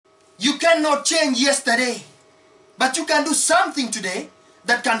You cannot change yesterday, but you can do something today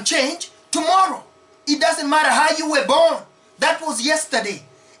that can change tomorrow. It doesn't matter how you were born. That was yesterday.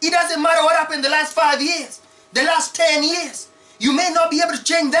 It doesn't matter what happened the last 5 years, the last 10 years. You may not be able to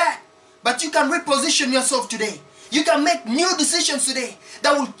change that, but you can reposition yourself today. You can make new decisions today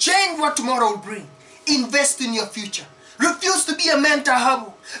that will change what tomorrow will bring. Invest in your future. Refuse to be a mental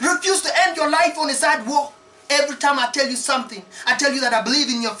hobble. Refuse to end your life on a sidewalk. Every time I tell you something, I tell you that I believe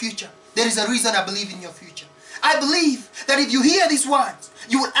in your future. There is a reason I believe in your future. I believe that if you hear these words,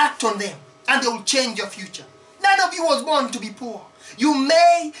 you will act on them and they will change your future. None of you was born to be poor. You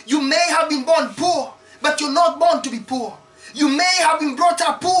may have been born poor, but you're not born to be poor. You may have been brought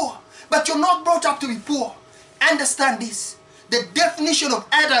up poor, but you're not brought up to be poor. Understand this. The definition of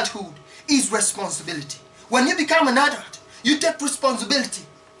adulthood is responsibility. When you become an adult, you take responsibility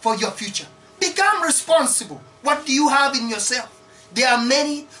for your future. Become responsible. What do you have in yourself? There are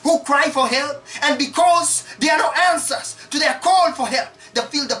many who cry for help, and because there are no answers to their call for help, they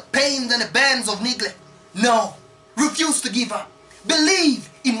feel the pains and the bans of neglect. No. Refuse to give up. Believe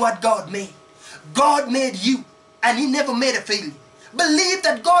in what God made. God made you, and He never made a failure. Believe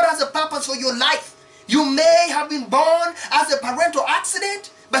that God has a purpose for your life. You may have been born as a parental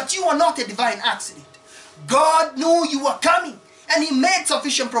accident, but you are not a divine accident. God knew you were coming, and He made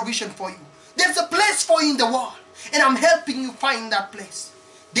sufficient provision for you. There's a place for you in the world, and I'm helping you find that place.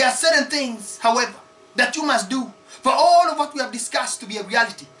 There are certain things, however, that you must do for all of what we have discussed to be a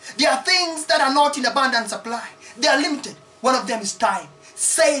reality. There are things that are not in abundant supply. They are limited. One of them is time.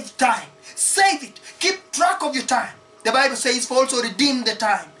 Save time. Save it. Keep track of your time. The Bible says, for also redeem the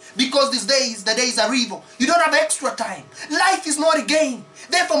time. Because these days, the days are evil. You don't have extra time. Life is not a game.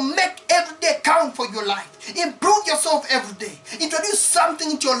 Therefore, make every day count for your life. Improve yourself every day. Introduce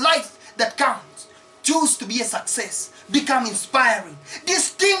something into your life that counts. Choose to be a success. Become inspiring.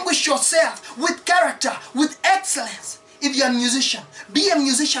 Distinguish yourself with character, with excellence. If you're a musician, be a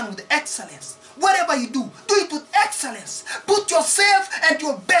musician with excellence. Whatever you do it with excellence. Put yourself and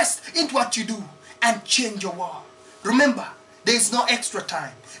your best into what you do and change your world. Remember, there is no extra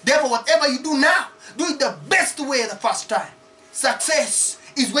time. Therefore, whatever you do now, do it the best way the first time. Success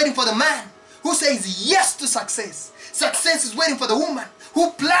is waiting for the man who says yes to success. Success is waiting for the woman who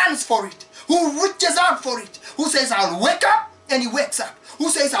plans for it, who reaches out for it, who says, I'll wake up, and he wakes up. Who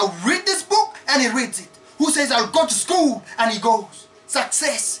says, I'll read this book, and he reads it. Who says, I'll go to school, and he goes.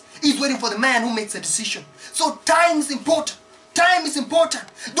 Success is waiting for the man who makes a decision. So time is important. Time is important.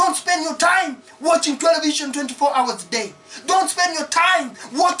 Don't spend your time watching television 24 hours a day. Don't spend your time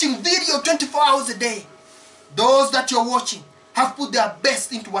watching video 24 hours a day. Those that you're watching have put their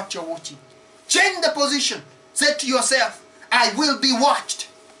best into what you're watching. Change the position. Say to yourself, I will be watched.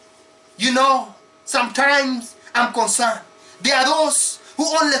 You know, sometimes I'm concerned. There are those who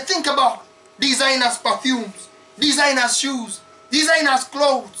only think about designers' perfumes, designers' shoes, designers'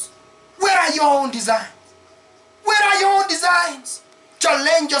 clothes. Where are your own designs? Where are your own designs?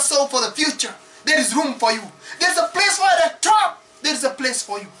 Challenge yourself for the future. There is room for you. There's a place for you at the top. There is a place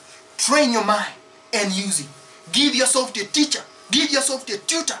for you. Train your mind and use it. Give yourself to a teacher. Give yourself to a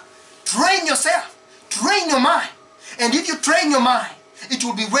tutor. Train yourself. Train your mind. And if you train your mind, it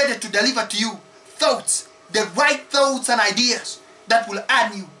will be ready to deliver to you thoughts, the right thoughts and ideas that will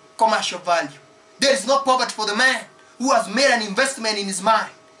add you commercial value. There is no poverty for the man who has made an investment in his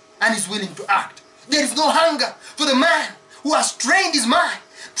mind and is willing to act. There is no hunger for the man who has trained his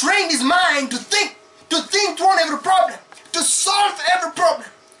mind to think through every problem, to solve every problem.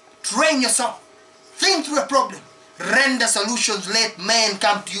 Train yourself. Think through a problem. Render solutions. Let men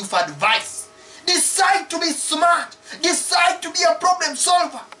come to you for advice. Decide to be smart. Decide to be a problem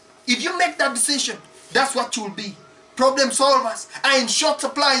solver. If you make that decision, that's what you will be. Problem solvers are in short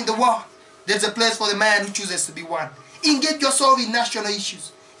supply in the world. There's a place for the man who chooses to be one. Engage yourself in national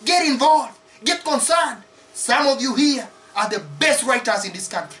issues. Get involved. Get concerned. Some of you here are the best writers in this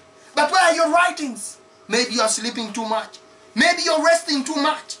country. But where are your writings? Maybe you're sleeping too much. Maybe you're resting too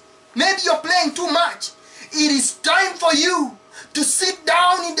much. Maybe you're playing too much. It is time for you to sit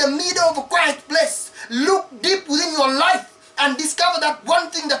down in the middle of a quiet place. Look deep within your life and discover that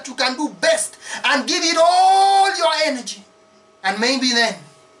one thing that you can do best and give it all your energy. And maybe then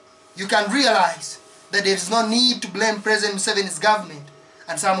you can realize that there is no need to blame President Museveni's government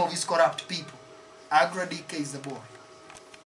and some of his corrupt people. Agradike is the boy.